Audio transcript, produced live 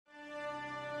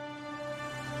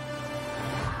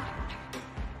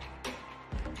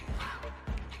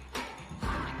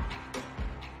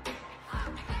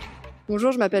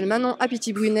Bonjour, je m'appelle Manon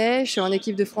Apithy-Brunet, je suis en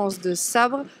équipe de France de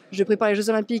sabre. Je prépare les Jeux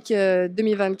Olympiques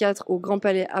 2024 au Grand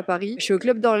Palais à Paris. Je suis au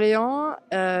club d'Orléans,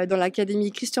 dans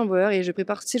l'académie Christian Bauer et je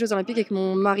prépare ces Jeux Olympiques avec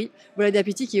mon mari, Manon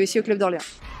Apithy, qui est aussi au club d'Orléans.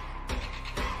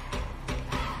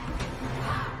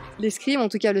 L'escrime, en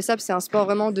tout cas le sabre, c'est un sport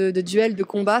vraiment de duel, de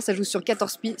combat. Ça joue sur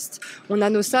 14 pistes. On a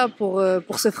nos sabres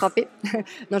pour se frapper.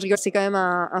 Non, je rigole, c'est quand même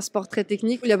un sport très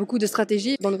technique. Il y a beaucoup de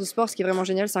stratégies. Dans notre sport, ce qui est vraiment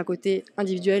génial, c'est un côté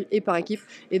individuel et par équipe.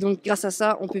 Et donc, grâce à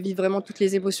ça, on peut vivre vraiment toutes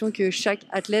les émotions que chaque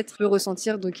athlète peut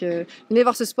ressentir. Donc, venez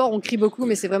voir ce sport. On crie beaucoup,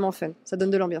 mais c'est vraiment fun. Ça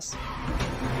donne de l'ambiance.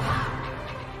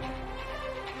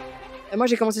 Moi,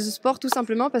 j'ai commencé ce sport tout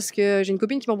simplement parce que j'ai une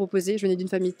copine qui m'a proposé. Je venais d'une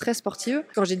famille très sportive.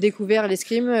 Quand j'ai découvert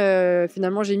l'escrime,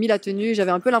 finalement, j'ai mis la tenue.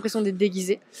 J'avais un peu l'impression d'être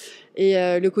déguisée. Et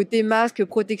le côté masque,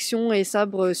 protection et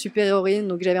sabre super-héroïne.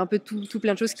 Donc, j'avais un peu tout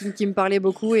plein de choses qui me parlaient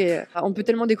beaucoup. Et on peut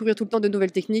tellement découvrir tout le temps de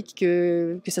nouvelles techniques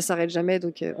que ça s'arrête jamais.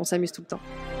 Donc, on s'amuse tout le temps.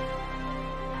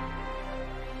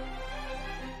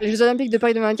 Les Jeux Olympiques de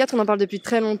Paris 2024, on en parle depuis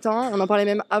très longtemps. On en parlait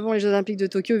même avant les Jeux Olympiques de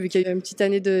Tokyo, vu qu'il y a eu une petite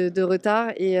année de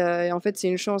retard. Et en fait, c'est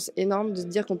une chance énorme de se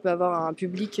dire qu'on peut avoir un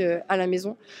public à la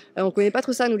maison. On ne connaît pas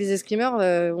trop ça, nous les escrimeurs.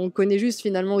 On connaît juste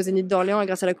finalement au Zénith d'Orléans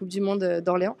grâce à la Coupe du Monde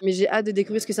d'Orléans. Mais j'ai hâte de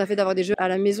découvrir ce que ça fait d'avoir des jeux à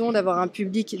la maison, d'avoir un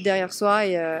public derrière soi.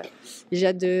 Et j'ai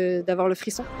hâte d'avoir le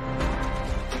frisson.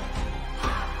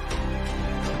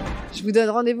 Je vous donne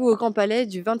rendez-vous au Grand Palais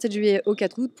du 27 juillet au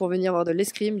 4 août pour venir voir de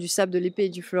l'escrime, du sabre, de l'épée et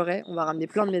du fleuret. On va ramener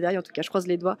plein de médailles, en tout cas je croise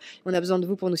les doigts. On a besoin de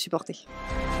vous pour nous supporter.